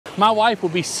My wife will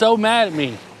be so mad at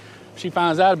me if she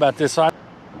finds out about this. So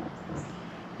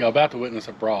y'all about to witness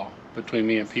a brawl between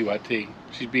me and PYT.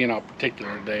 She's being all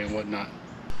particular today and whatnot.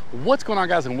 What's going on,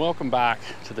 guys, and welcome back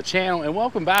to the channel and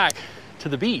welcome back to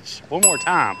the beach one more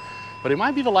time. But it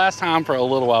might be the last time for a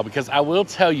little while, because I will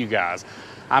tell you guys,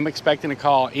 I'm expecting a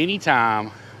call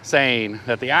anytime saying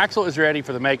that the Axel is ready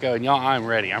for the Mako, and y'all, I'm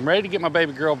ready. I'm ready to get my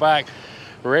baby girl back.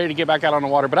 We're ready to get back out on the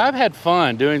water, but I've had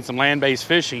fun doing some land-based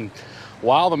fishing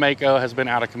while the Mako has been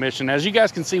out of commission. As you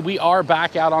guys can see, we are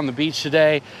back out on the beach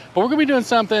today, but we're gonna be doing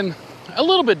something a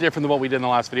little bit different than what we did in the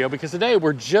last video, because today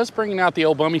we're just bringing out the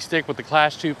old bummy stick with the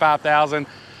Class 2 5000.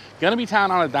 Gonna be tying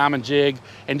on a diamond jig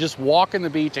and just walking the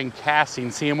beach and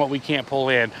casting, seeing what we can't pull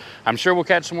in. I'm sure we'll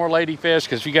catch some more ladyfish,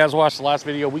 because if you guys watched the last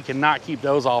video, we cannot keep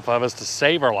those off of us to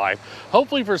save our life.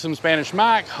 Hopefully for some Spanish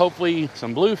mac, hopefully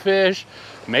some bluefish,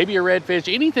 maybe a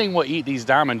redfish, anything will eat these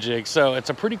diamond jigs. So it's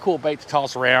a pretty cool bait to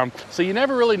toss around. So you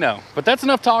never really know. But that's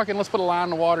enough talking. Let's put a line in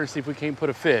the water and see if we can't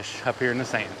put a fish up here in the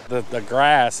sand. The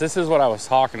grass, this is what I was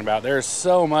talking about. There's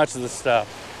so much of this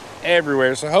stuff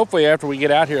everywhere. So hopefully after we get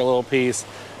out here a little piece,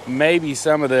 maybe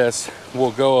some of this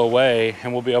will go away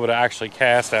and we'll be able to actually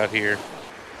cast out here.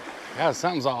 God,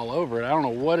 something's all over it. I don't know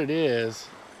what it is.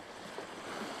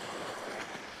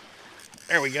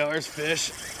 There we go, there's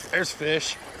fish. There's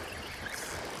fish.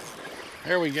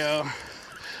 There we go.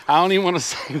 I don't even want to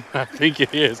say what I think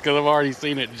it is, because I've already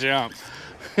seen it jump.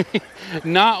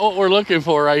 Not what we're looking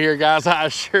for right here, guys, I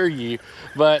assure you,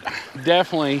 but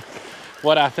definitely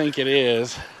what I think it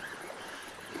is.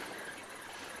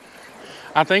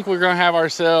 I think we're gonna have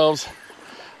ourselves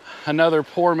another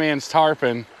poor man's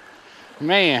tarpon.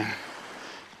 Man,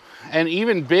 and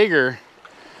even bigger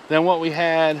than what we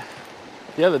had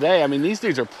the other day. I mean, these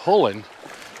dudes are pulling.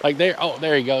 Like oh,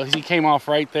 there he goes. He came off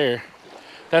right there.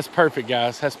 That's perfect,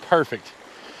 guys, that's perfect.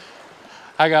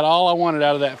 I got all I wanted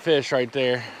out of that fish right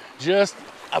there. Just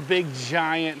a big,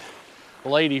 giant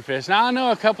ladyfish. Now, I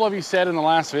know a couple of you said in the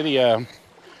last video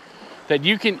that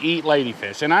you can eat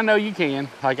ladyfish, and I know you can.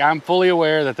 Like, I'm fully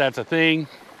aware that that's a thing,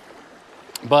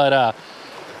 but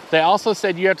they also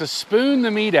said you have to spoon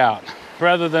the meat out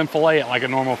rather than fillet it like a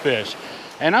normal fish.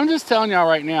 And I'm just telling y'all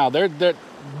right now,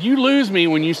 you lose me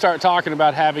when you start talking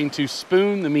about having to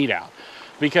spoon the meat out,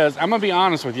 because I'm gonna be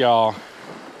honest with y'all,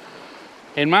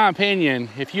 in my opinion,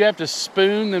 if you have to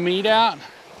spoon the meat out,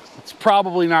 it's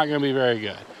probably not gonna be very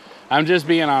good. I'm just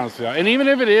being honest with y'all. And even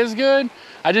if it is good,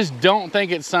 I just don't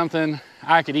think it's something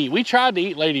I could eat. We tried to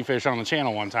eat ladyfish on the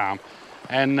channel one time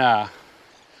and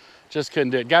just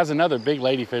couldn't do it. Guys, another big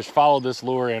ladyfish followed this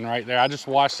lure in right there. I just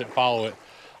watched it follow it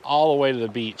all the way to the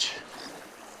beach.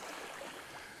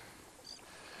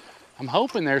 I'm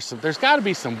hoping there's gotta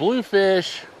be some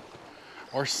bluefish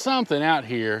or something out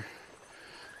here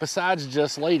besides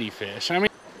just ladyfish. I mean,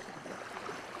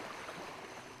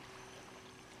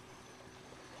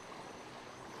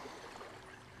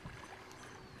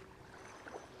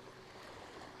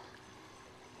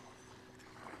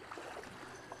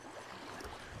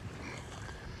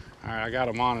 all right, I got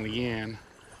him on it again.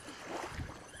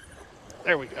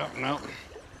 There we go. Nope.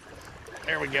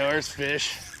 There we go. There's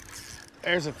fish.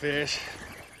 There's a fish.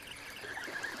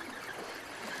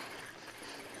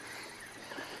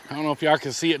 I don't know if y'all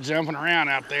can see it jumping around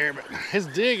out there, but it's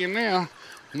digging now.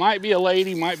 Might be a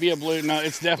lady, might be a blue. No,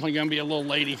 it's definitely gonna be a little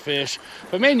lady fish.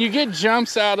 But man, you get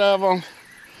jumps out of them.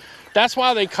 That's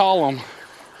why they call them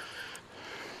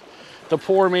the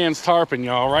poor man's tarpon,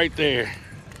 y'all, right there.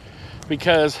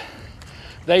 Because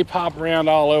they pop around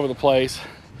all over the place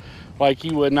like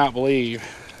you would not believe,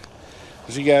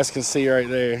 as you guys can see right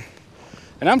there.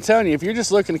 And I'm telling you, if you're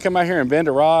just looking to come out here and bend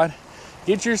a rod,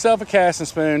 get yourself a casting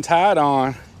spoon, tie it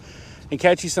on, and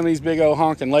catch you some of these big old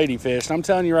honking ladyfish. And I'm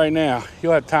telling you right now,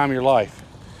 you'll have the time of your life.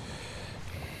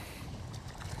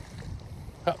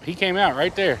 Oh, he came out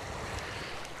right there.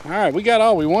 All right, we got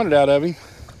all we wanted out of him,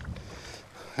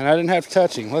 and I didn't have to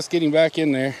touch him. Let's get him back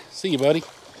in there. See you, buddy.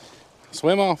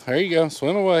 Swim off. There you go.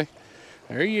 Swim away.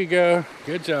 There you go.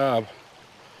 Good job.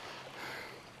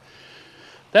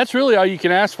 That's really all you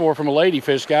can ask for from a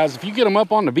ladyfish, guys. If you get them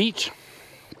up on the beach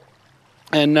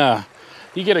and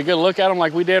you get a good look at them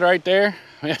like we did right there,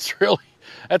 that's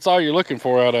all you're looking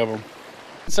for out of them.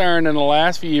 Concerned in the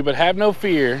last few, but have no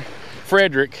fear.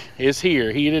 Frederick is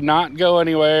here. He did not go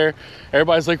anywhere.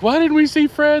 Everybody's like, why didn't we see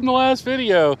Fred in the last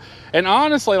video? And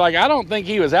honestly, like, I don't think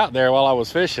he was out there while I was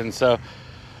fishing. So,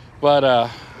 but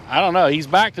I don't know. He's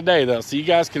back today though, so you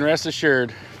guys can rest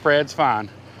assured Fred's fine.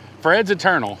 Fred's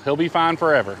eternal. He'll be fine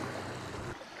forever.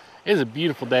 It is a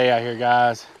beautiful day out here,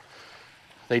 guys.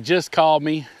 They just called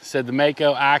me, said the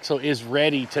Mako Axel is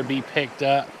ready to be picked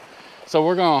up. So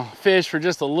we're gonna fish for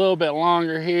just a little bit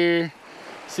longer here,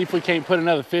 see if we can't put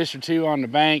another fish or two on the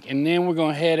bank, and then we're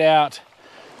gonna head out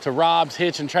to Rob's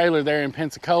Hitch and Trailer there in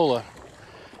Pensacola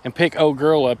and pick old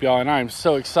girl up, y'all, and I am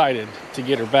so excited to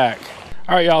get her back.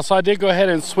 All right, y'all, so I did go ahead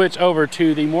and switch over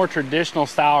to the more traditional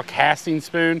style casting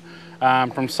spoon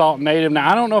from Salt Native. Now,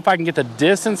 I don't know if I can get the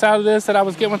distance out of this that I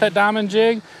was getting with that diamond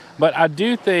jig, but I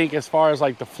do think as far as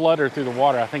like the flutter through the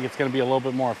water, I think it's gonna be a little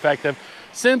bit more effective,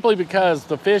 simply because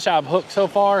the fish I've hooked so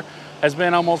far has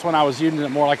been almost when I was using it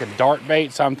more like a dart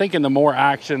bait. So I'm thinking the more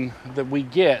action that we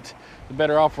get, the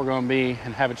better off we're gonna be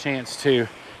and have a chance to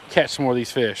catch some more of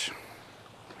these fish.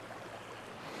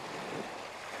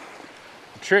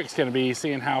 The trick's gonna be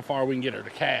seeing how far we can get her to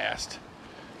cast.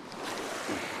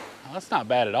 Well, that's not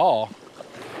bad at all.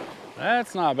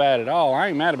 That's not bad at all. I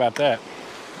ain't mad about that.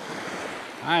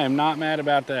 I am not mad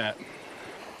about that.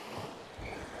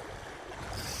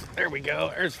 There we go,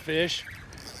 there's fish.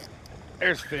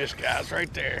 There's fish, guys,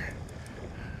 right there.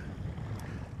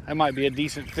 That might be a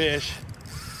decent fish.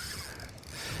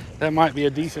 That might be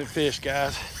a decent fish,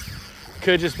 guys.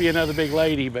 Could just be another big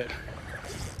lady, but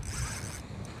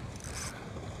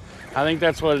I think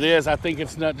that's what it is. I think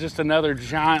it's not just another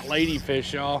giant lady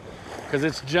fish, y'all, because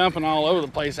it's jumping all over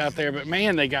the place out there, but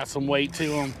man, they got some weight to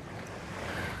them.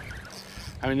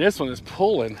 I mean, this one is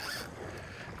pulling.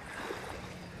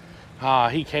 Ah,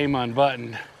 he came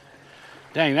unbuttoned.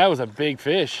 Dang, that was a big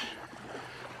fish.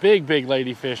 Big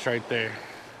lady fish right there.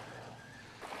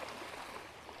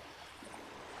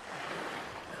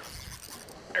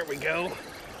 There we go.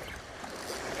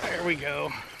 There we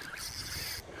go.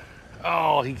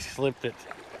 Oh, he slipped it.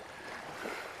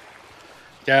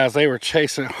 Guys, they were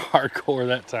chasing it hardcore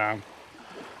that time.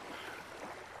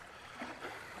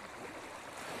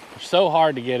 They're so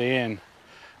hard to get in.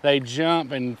 They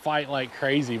jump and fight like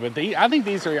crazy, but I think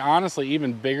these are honestly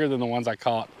even bigger than the ones I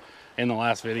caught in the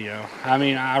last video. I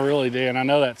mean, I really do, and I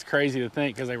know that's crazy to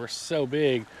think because they were so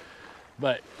big,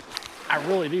 but I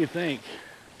really do think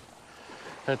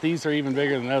that these are even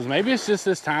bigger than those. Maybe it's just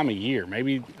this time of year.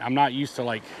 Maybe I'm not used to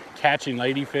like catching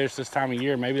ladyfish this time of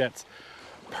year. Maybe that's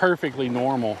perfectly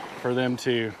normal for them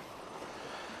to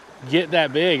get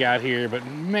that big out here, but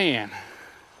man.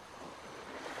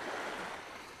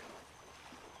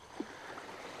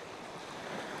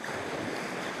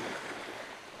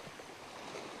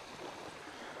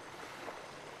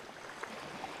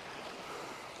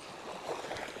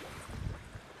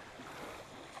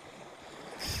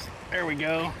 There we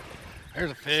go.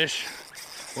 There's a fish.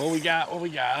 What we got?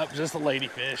 Just a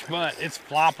ladyfish, but it's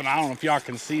flopping. I don't know if y'all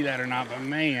can see that or not, but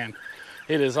man,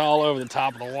 it is all over the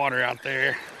top of the water out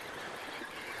there.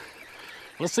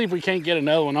 Let's see if we can't get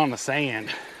another one on the sand.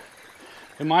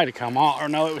 It might have come off, or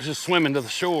no, it was just swimming to the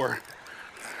shore.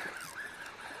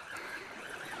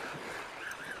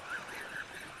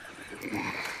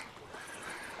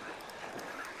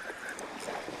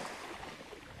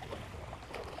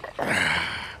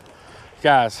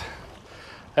 Guys,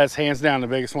 that's hands down the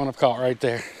biggest one I've caught right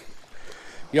there.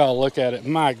 Y'all look at it,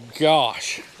 my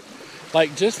gosh.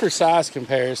 Like, just for size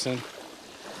comparison,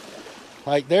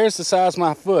 like there's the size of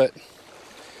my foot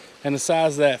and the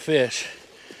size of that fish.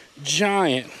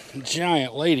 Giant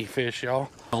ladyfish,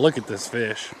 y'all. Look at this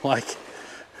fish. Like,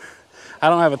 I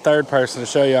don't have a third person to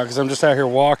show y'all because I'm just out here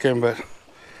walking, but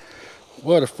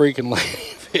what a freaking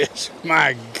ladyfish.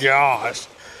 My gosh.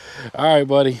 All right,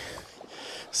 buddy.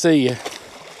 See ya.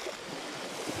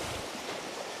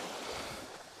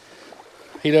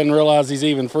 He doesn't realize he's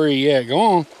even free yet. Go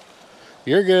on.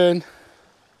 You're good.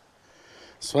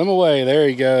 Swim away. There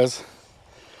he goes.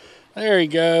 There he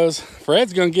goes.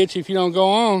 Fred's gonna get you if you don't go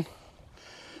on.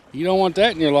 You don't want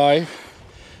that in your life.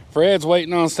 Fred's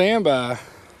waiting on standby.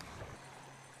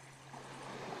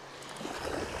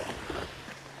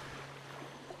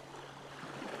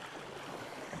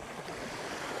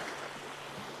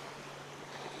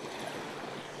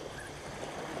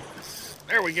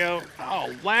 There we go. Oh,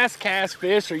 last cast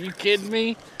fish. Are you kidding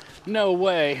me? No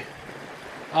way.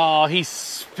 Oh, he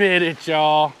spit it,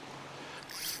 y'all.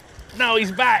 No,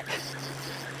 he's back.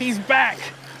 He's back.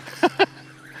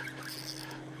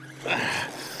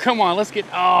 Come on, let's get,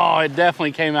 oh, it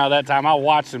definitely came out that time. I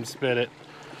watched him spit it.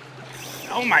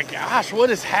 Oh my gosh, what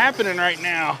is happening right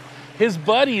now? His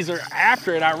buddies are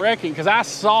after it, I reckon, because I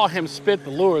saw him spit the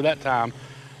lure that time.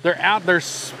 They're out there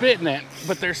spitting it,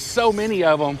 but there's so many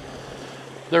of them.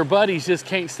 Their buddies just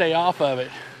can't stay off of it.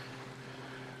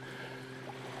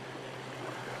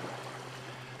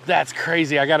 That's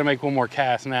crazy. I gotta make one more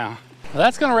cast now. Well,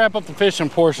 that's gonna wrap up the fishing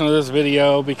portion of this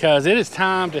video because it is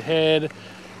time to head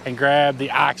and grab the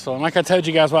Axel. And like I told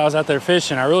you guys while I was out there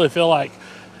fishing, I really feel like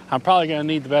I'm probably gonna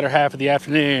need the better half of the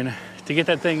afternoon to get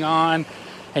that thing on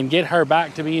and get her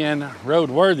back to being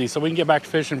roadworthy so we can get back to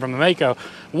fishing from the Mako.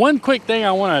 One quick thing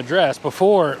I want to address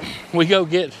before we go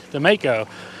get the Mako.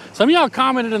 Some of y'all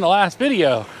commented in the last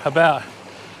video about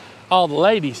all the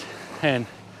ladies and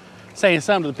saying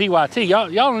something to the PYT. Y'all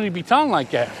don't need to be talking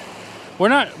like that. We're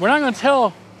not going to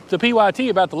tell the PYT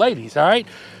about the ladies, all right?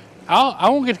 I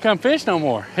won't get to come fish no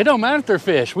more. It don't matter if they're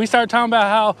fish. We start talking about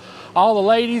how all the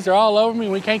ladies are all over me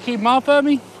and we can't keep them off of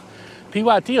me.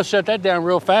 PYT will shut that down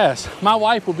real fast. My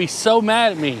wife will be so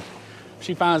mad at me if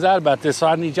she finds out about this, so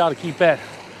I need y'all to keep that,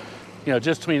 you know,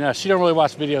 just between us. She don't really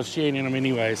watch videos. She ain't in them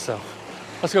anyway, so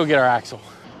let's go get our Axel.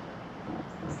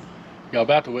 Y'all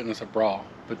about to witness a brawl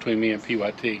between me and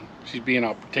PYT. She's being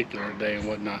all particular today and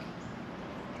whatnot.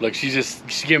 Look, she's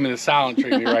giving me the silent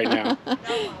treatment right now.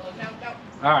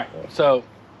 All right, so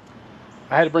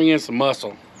I had to bring in some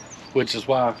muscle, which is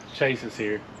why Chase is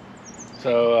here.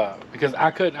 So, because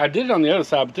I did it on the other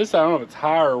side, but this side, I don't know if it's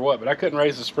higher or what, but I couldn't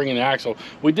raise the spring in the axle.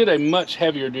 We did a much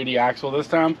heavier duty axle this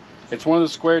time. It's one of the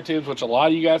square tubes, which a lot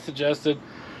of you guys suggested.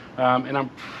 And I'm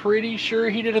pretty sure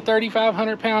he did a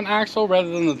 3,500 pound axle rather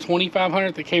than the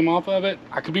 2,500 that came off of it.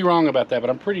 I could be wrong about that,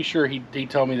 but I'm pretty sure he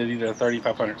told me that he did a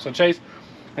 3,500. So Chase,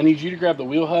 I need you to grab the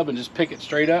wheel hub and just pick it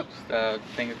straight up.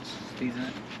 Thing that's squeezing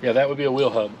it? Yeah, that would be a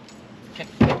wheel hub. Okay.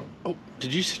 Oh,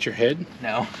 did you sit your head?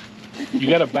 No. You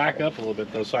got to back up a little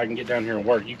bit though so I can get down here and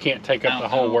work. You can't take up the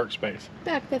whole workspace.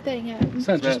 Back the thing up.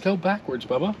 Son, just go backwards,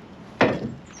 Bubba.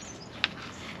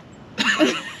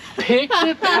 Pick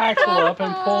the axle up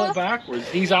and pull it backwards.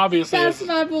 He's obviously... That's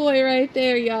my boy right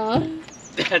there, y'all.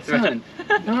 That's Son,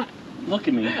 not... Look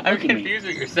at me. I'm confused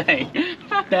what you're saying.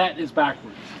 That is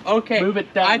backwards. Okay. Move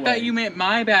it that way. I thought you meant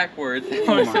my backwards.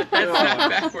 Oh That's not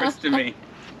backwards to me.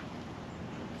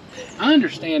 I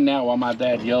understand now why my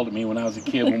dad yelled at me when I was a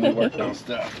kid when we worked on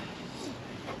stuff.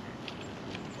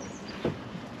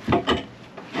 Alright,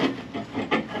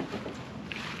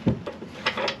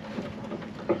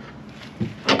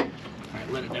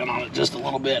 let it down on it just a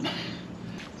little bit.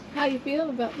 How you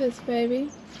feel about this, baby?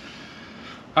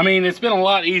 I mean, it's been a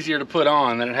lot easier to put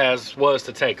on than it was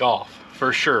to take off,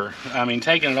 for sure. I mean,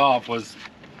 taking it off was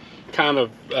kind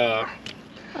of,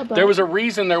 there was a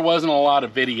reason there wasn't a lot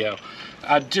of video.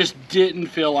 I just didn't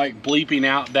feel like bleeping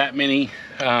out that many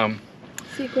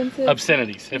sequences,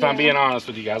 obscenities, if I'm being honest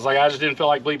with you guys. Like, I just didn't feel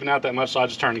like bleeping out that much, so I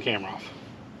just turned the camera off.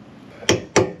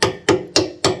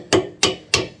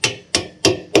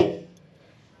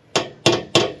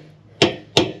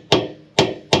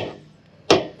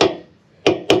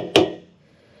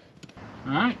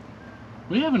 Alright,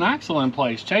 we have an axle in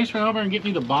place. Chase, run over and get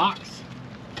me the box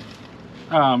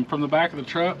from the back of the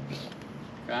truck.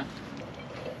 Okay.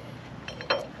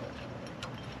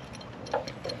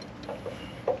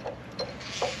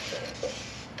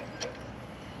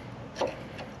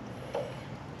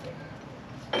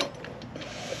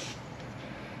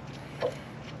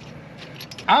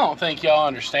 I don't think y'all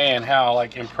understand how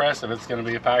like impressive it's going to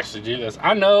be if I actually do this.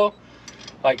 I know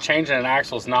like changing an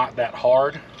axle is not that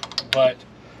hard, but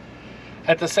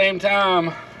at the same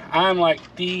time, I'm like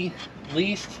the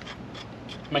least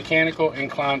mechanical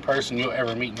inclined person you'll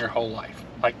ever meet in your whole life.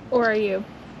 Like, or are you?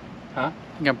 Huh?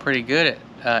 I think I'm pretty good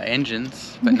at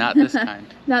engines, but not this kind.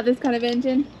 Not this kind of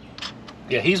engine?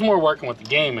 Yeah, he's more working with the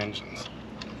game engines.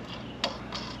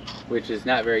 Which is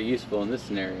not very useful in this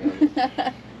scenario.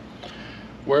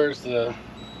 Where's the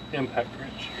impact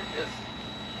wrench?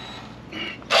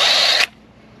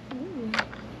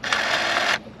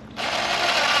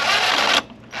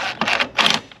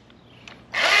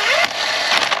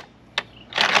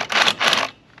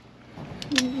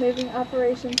 Moving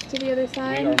operations to the other We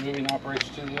side. are moving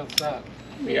operations to the other side.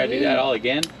 You gotta do that all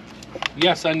again?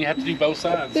 Yeah, son, you have to do both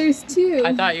sides. There's two.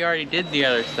 I thought you already did the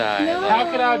other side. No. How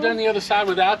could I have done the other side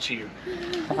without you?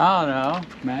 I don't know.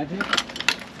 Magic?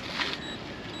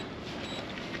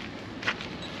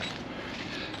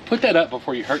 Put that up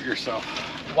before you hurt yourself.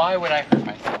 Why would I hurt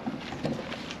myself?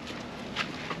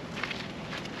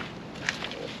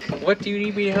 What do you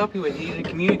need me to help you with? You need to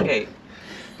communicate.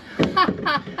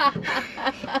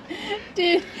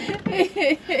 Dude,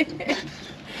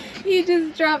 he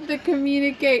just dropped the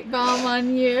communicate bomb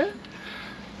on you.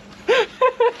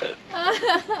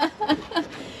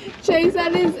 Chase,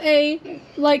 that is a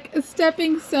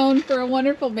stepping stone for a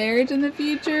wonderful marriage in the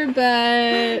future,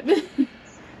 but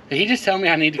Did he just tell me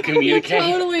I need to communicate?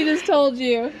 He totally just told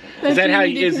you. Is that you how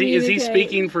need to is he communicate.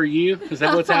 speaking for you? Is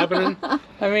that what's happening?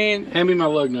 I mean, Hand me my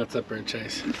lug nuts up there,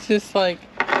 Chase. it's just like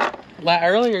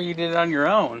earlier you did it on your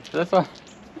own. That's why.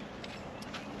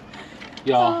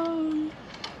 Y'all,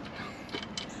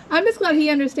 I'm just glad he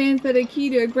understands that a key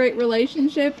to a great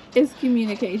relationship is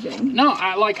communication. No,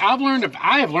 I have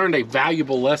learned a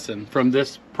valuable lesson from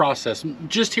this process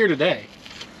just here today.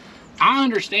 I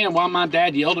understand why my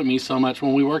dad yelled at me so much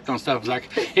when we worked on stuff. It's like,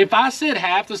 if I said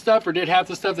half the stuff or did half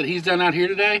the stuff that he's done out here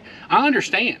today, I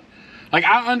understand. Like,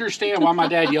 I understand why my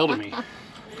dad yelled at me.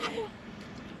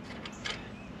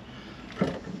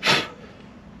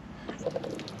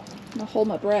 I'll hold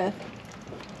my breath.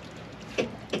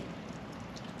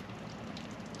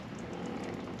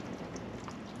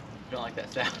 Don't like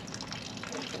that sound.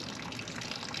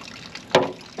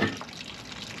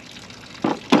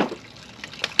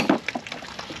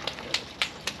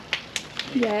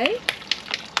 Yay.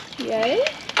 Yay.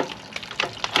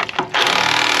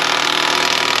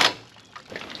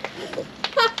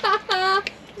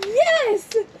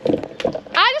 Yes!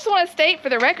 I just want to state for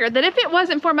the record that if it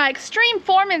wasn't for my extreme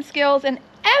foreman skills and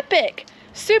epic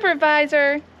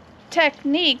supervisor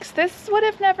techniques, this would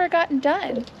have never gotten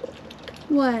done.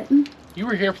 What? You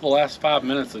were here for the last 5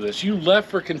 minutes of this. You left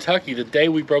for Kentucky the day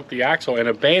we broke the axle and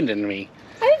abandoned me.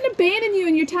 I didn't abandon you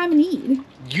in your time of need.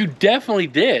 You definitely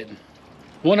did.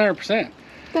 100%.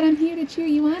 But I'm here to cheer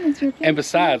you on as your friend. And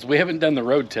besides, we haven't done the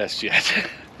road test yet.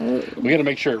 Oh. We got to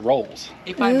make sure it rolls.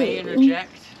 If I may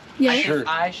interject, yes. Sure.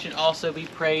 I should also be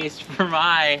praised for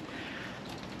my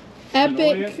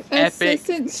Epic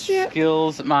assistantship.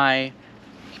 skills, my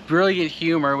brilliant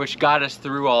humor, which got us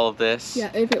through all of this. Yeah,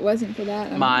 if it wasn't for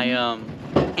that. My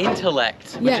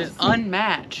intellect, which Yes. is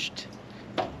unmatched,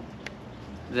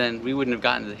 then we wouldn't have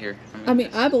gotten to here. I mean,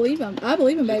 I believe him. I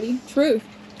believe him, baby. Truth.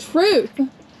 Truth.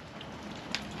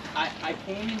 I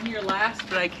came in here last,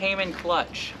 but I came in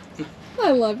clutch.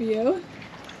 I love you.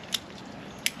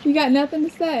 You got nothing to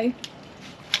say.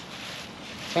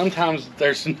 Sometimes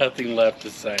there's nothing left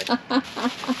to say.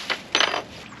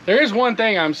 There is one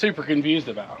thing I'm super confused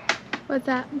about. What's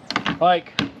that?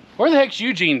 Like, where the heck's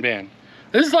Eugene been?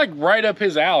 This is like right up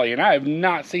his alley, and I have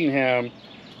not seen him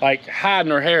like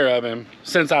hiding or hair of him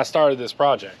since I started this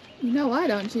project. You know why,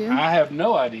 don't you? I have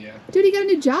no idea. Dude, he got a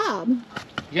new job.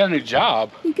 You got a new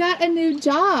job? He got a new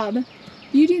job.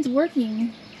 Eugene's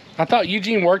working. I thought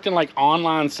Eugene worked in like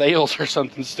online sales or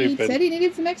something stupid. He said he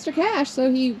needed some extra cash,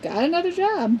 so he got another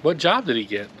job. What job did he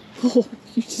get? Oh,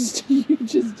 you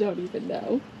just don't even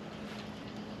know.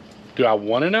 Do I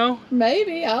want to know?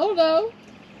 Maybe, I don't know.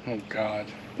 Oh God.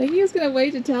 I think he was gonna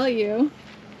wait to tell you.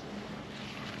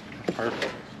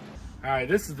 Perfect. All right,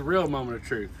 this is the real moment of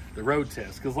truth, the road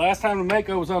test. Because last time the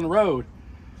Mako was on the road,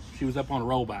 she was up on a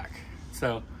rollback.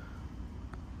 So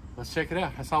let's check it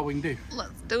out. That's all we can do.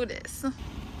 Let's do this.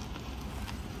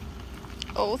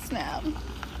 Oh snap.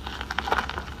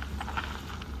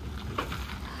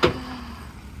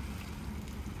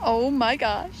 Oh my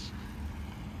gosh.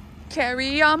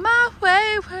 Carry on my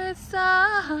wayward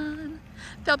son.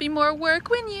 There'll be more work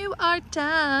when you are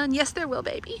done. Yes, there will,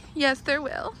 baby. Yes, there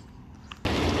will.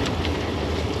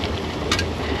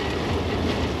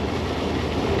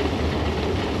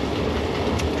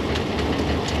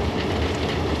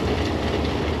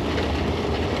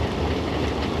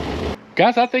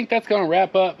 Guys, I think that's going to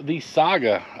wrap up the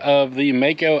saga of the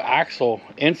Mako axle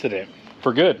incident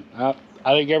for good. I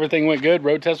think everything went good.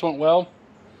 Road test went well.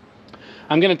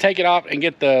 I'm going to take it off and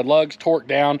get the lugs torqued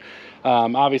down.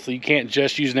 Obviously, you can't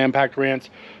just use an impact wrench.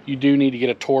 You do need to get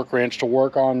a torque wrench to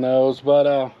work on those.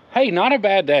 But hey, not a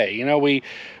bad day. You know, we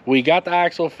got the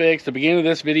axle fixed. At the beginning of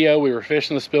this video, we were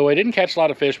fishing the spillway. Didn't catch a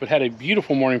lot of fish, but had a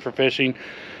beautiful morning for fishing.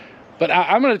 But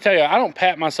I'm going to tell you, I don't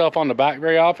pat myself on the back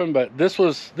very often, but this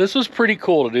was pretty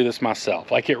cool to do this myself.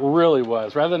 Like, it really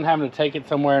was. Rather than having to take it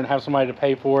somewhere and have somebody to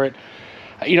pay for it,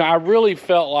 you know, I really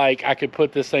felt like I could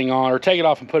put this thing on or take it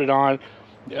off and put it on.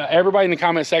 Everybody in the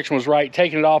comment section was right.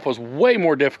 Taking it off was way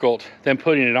more difficult than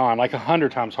putting it on, like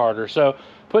 100 times harder. So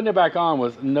putting it back on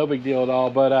was no big deal at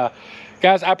all. But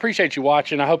guys, I appreciate you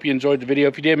watching. I hope you enjoyed the video.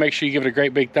 If you did, make sure you give it a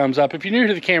great big thumbs up. If you're new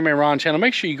to the Cameraman Ron channel,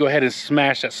 make sure you go ahead and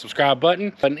smash that subscribe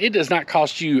button. And it does not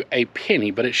cost you a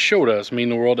penny, but it sure does mean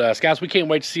the world to us. Guys, we can't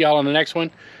wait to see y'all on the next one.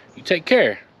 You take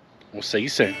care. We'll see you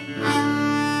soon.